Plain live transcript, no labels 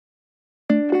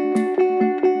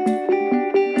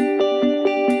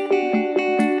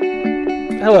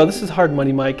Hello, this is Hard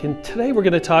Money Mike, and today we're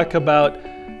going to talk about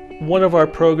one of our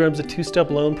programs, a two-step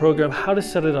loan program, how to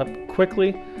set it up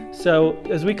quickly. So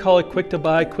as we call it, quick to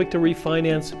buy, quick to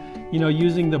refinance,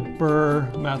 using the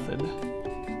BRRRR method.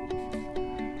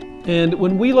 And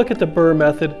when we look at the BRRRR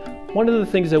method, one of the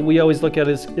things that we always look at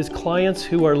is clients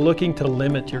who are looking to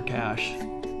limit your cash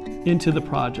into the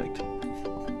project.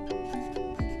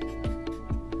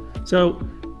 So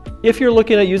if you're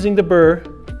looking at using the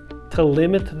BRRRR to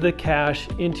limit the cash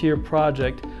into your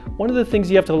project, one of the things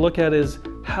you have to look at is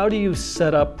how do you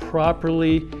set up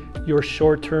properly your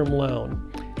short-term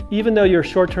loan. Even though your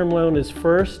short-term loan is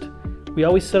first, we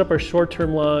always set up our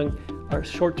short-term loan,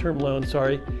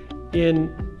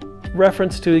 in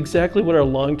reference to exactly what our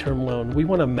long-term loan. We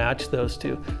want to match those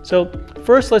two. So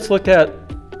first, let's look at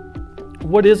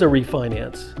what is a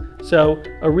refinance. So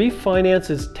a refinance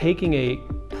is taking a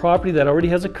property that already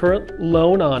has a current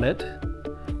loan on it,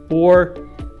 or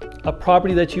a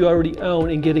property that you already own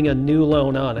and getting a new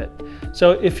loan on it.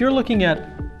 So if you're looking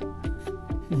at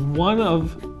one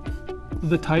of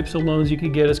the types of loans you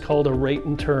could get is called a rate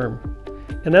and term.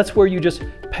 And that's where you just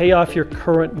pay off your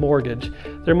current mortgage.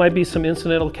 There might be some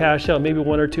incidental cash out, maybe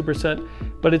 1 or 2%,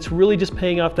 but it's really just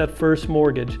paying off that first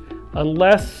mortgage.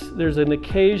 Unless there's an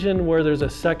occasion where there's a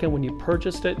second when you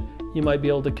purchased it, you might be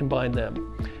able to combine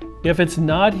them. If it's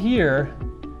not here,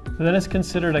 then it's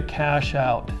considered a cash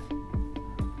out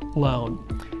loan.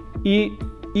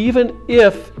 Even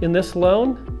if in this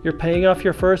loan, you're paying off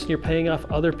your first and you're paying off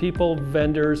other people,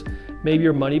 vendors, maybe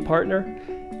your money partner,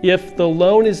 if the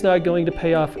loan is not going to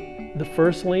pay off the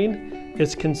first lien,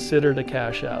 it's considered a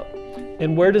cash out.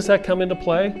 And where does that come into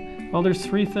play? Well, there's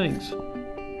three things.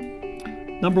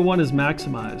 Number one is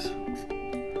maximize.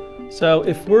 So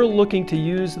if we're looking to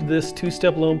use this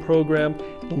two-step loan program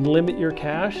and limit your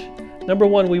cash, number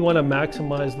one, we want to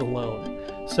maximize the loan.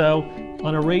 So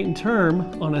on a rate and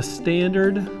term, on a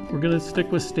standard, we're going to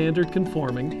stick with standard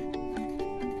conforming.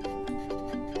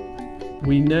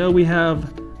 We know we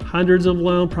have hundreds of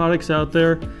loan products out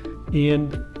there,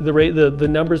 and the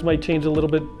numbers might change a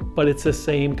little bit, but it's the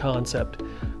same concept.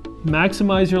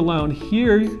 Maximize your loan.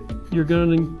 Here, you're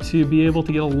going to be able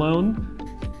to get a loan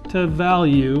to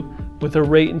value with a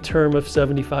rate and term of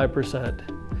 75%.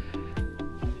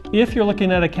 If you're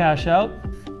looking at a cash out,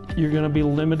 you're going to be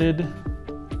limited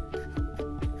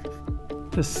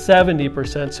to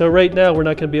 70%. So right now, we're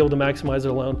not going to be able to maximize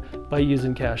our loan by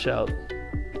using cash out.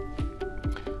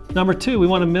 Number two, we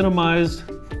want to minimize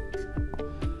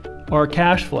our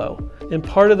cash flow. And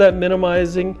part of that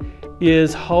minimizing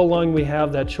is how long we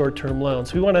have that short-term loan.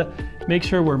 So we want to make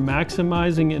sure we're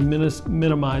maximizing and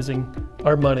minimizing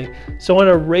our money. So on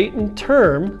a rate and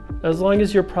term, as long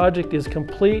as your project is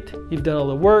complete, you've done all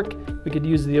the work, we could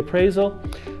use the appraisal,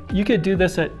 you could do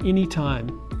this at any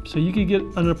time. So you could get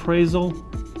an appraisal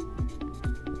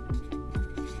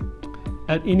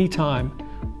at any time.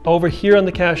 Over here on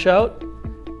the cash out,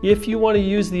 if you want to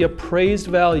use the appraised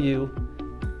value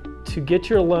to get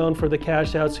your loan for the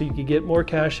cash out so you can get more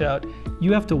cash out,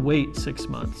 you have to wait 6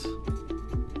 months.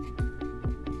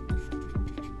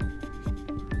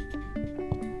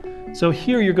 So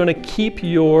here you're going to keep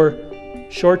your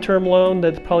short-term loan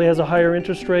that probably has a higher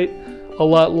interest rate a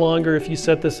lot longer if you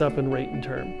set this up in rate and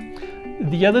term.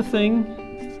 The other thing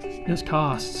is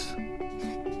costs.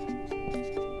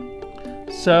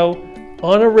 So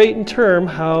on a rate and term,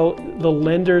 how the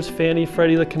lenders, Fannie,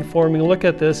 Freddie, the conforming look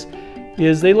at this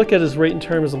is they look at as rate and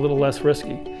term as a little less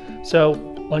risky. So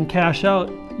on cash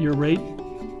out, your rate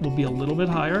will be a little bit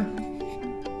higher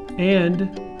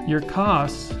and your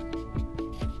costs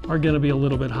are going to be a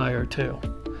little bit higher too.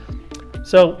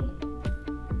 So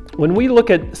when we look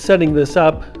at setting this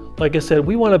up, like I said,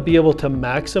 we want to be able to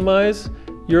maximize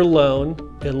your loan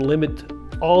and limit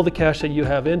all the cash that you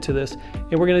have into this,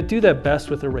 and we're going to do that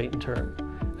best with a rate and term.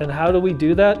 And how do we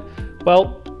do that?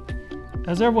 Well,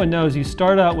 as everyone knows, you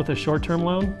start out with a short-term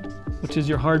loan, which is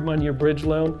your hard money, your bridge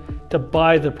loan, to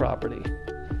buy the property.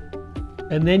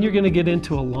 And then you're going to get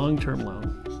into a long-term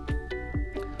loan.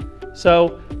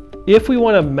 So if we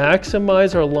want to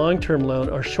maximize our long-term loan,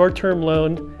 our short-term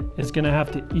loan is going to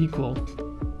have to equal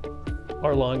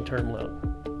our long-term loan.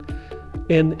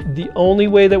 And the only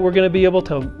way that we're going to be able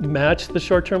to match the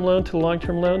short-term loan to the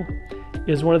long-term loan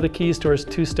is one of the keys to our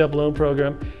two-step loan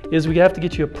program is we have to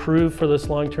get you approved for this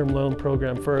long-term loan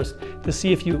program first to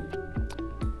see if you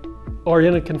are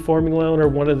in a conforming loan or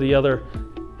one of the other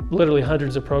literally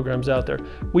hundreds of programs out there.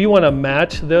 We want to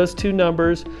match those two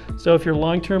numbers. So if your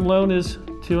long-term loan is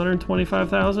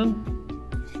 $225,000,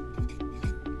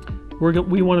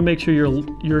 we want to make sure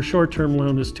your short-term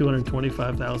loan is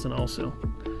 $225,000 also.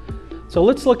 So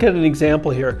let's look at an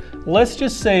example here. Let's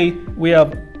just say we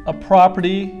have a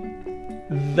property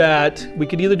that we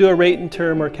could either do a rate and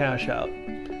term or cash out.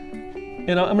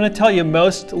 And I'm going to tell you,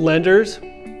 most lenders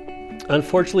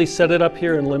unfortunately set it up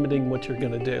here and limiting what you're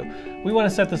going to do. We want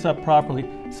to set this up properly.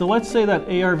 So let's say that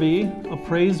ARV,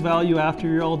 appraised value after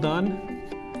you're all done,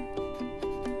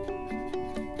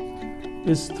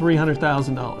 is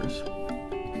 $300,000.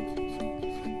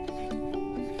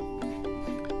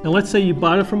 And let's say you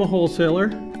bought it from a wholesale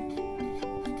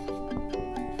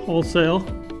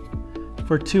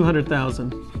for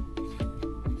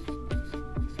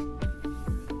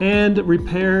 $200,000. And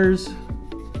repairs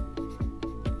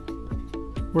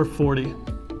were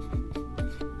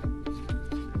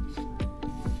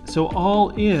 $40,000. So all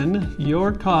in,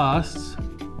 your costs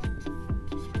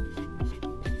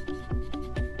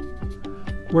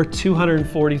were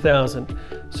 $240,000.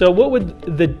 So what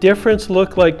would the difference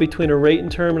look like between a rate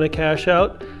and term and a cash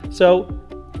out? So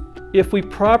if we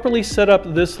properly set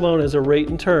up this loan as a rate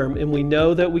and term, and we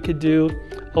know that we could do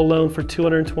a loan for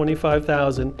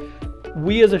 $225,000,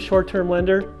 we as a short-term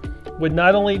lender would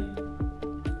not only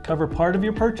cover part of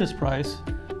your purchase price,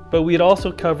 but we'd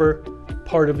also cover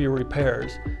part of your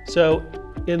repairs. So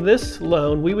in this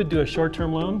loan, we would do a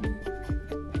short-term loan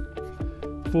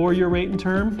for your rate and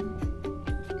term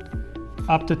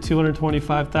up to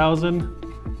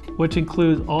 $225,000, which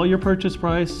includes all your purchase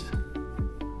price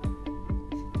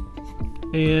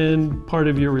and part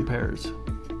of your repairs.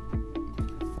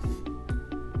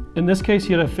 In this case,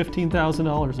 you'd have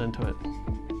 $15,000 into it.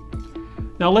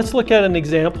 Now let's look at an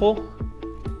example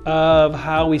of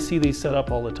how we see these set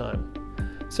up all the time.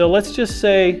 So let's just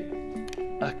say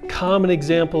a common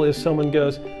example is someone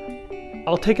goes,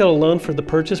 I'll take out a loan for the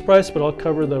purchase price, but I'll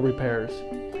cover the repairs.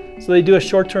 So they do a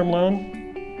short-term loan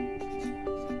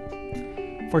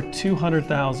for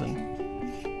 $200,000.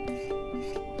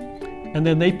 And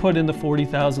then they put in the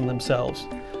 $40,000 themselves.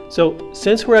 So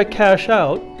since we're at cash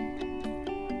out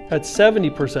at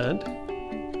 70%,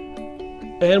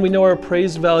 and we know our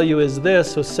appraised value is this,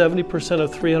 so 70%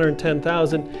 of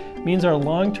 $310,000 means our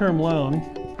long-term loan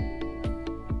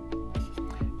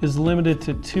is limited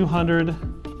to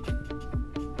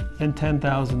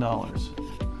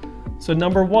 $210,000. So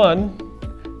number one,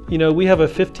 you know, we have a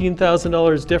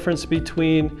 $15,000 difference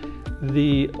between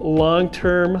the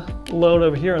long-term loan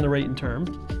over here on the rate and term.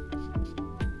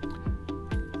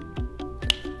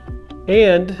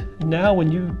 And now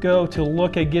when you go to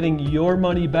look at getting your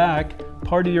money back,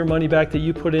 part of your money back that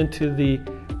you put into the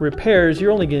repairs,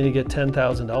 you're only going to get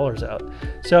 $10,000 out.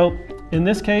 So in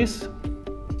this case,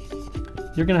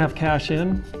 you're going to have cash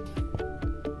in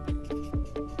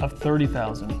of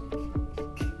 $30,000.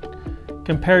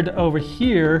 Compared to over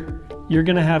here, you're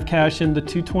going to have cash in the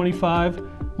 $225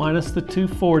 minus the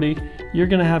 $240. You're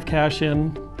going to have cash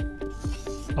in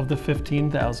of the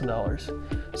 $15,000.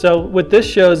 So what this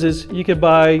shows is you could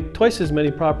buy twice as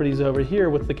many properties over here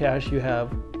with the cash you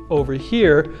have over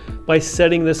here by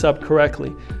setting this up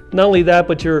correctly. Not only that,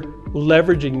 but you're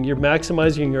leveraging, you're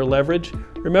maximizing your leverage.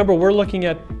 Remember, we're looking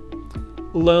at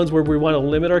loans where we want to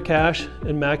limit our cash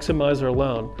and maximize our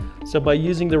loan. So by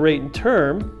using the rate and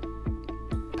term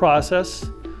process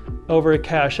over a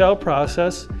cash out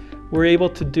process, we're able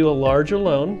to do a larger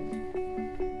loan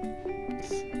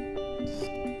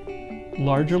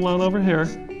over here,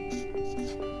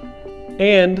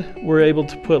 and we're able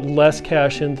to put less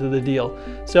cash into the deal.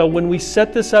 So when we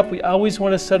set this up, we always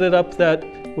want to set it up that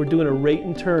we're doing a rate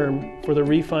and term for the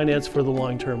refinance for the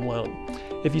long-term loan.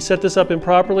 If you set this up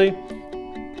improperly,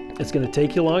 it's going to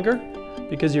take you longer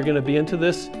because you're going to be into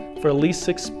this for at least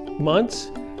 6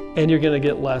 months and you're going to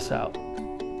get less out.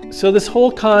 So this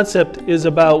whole concept is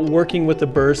about working with the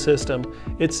BRRRR system.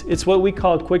 It's what we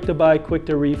call quick to buy, quick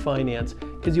to refinance,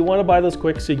 because you want to buy those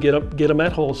quick so you get them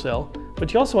at wholesale,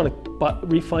 but you also want to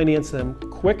refinance them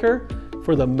quicker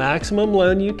for the maximum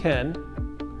loan you can,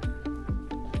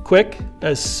 quick,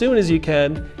 as soon as you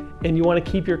can, and you want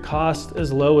to keep your cost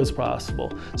as low as possible.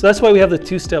 So that's why we have the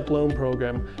two-step loan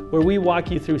program, where we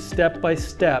walk you through step by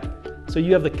step so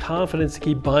you have the confidence to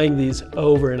keep buying these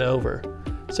over and over.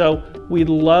 So we'd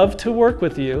love to work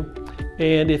with you.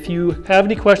 And if you have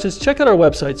any questions, check out our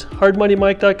websites,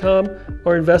 hardmoneymike.com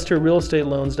or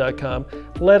investorrealestateloans.com.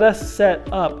 Let us set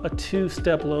up a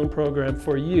two-step loan program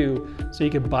for you so you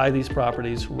can buy these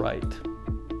properties right.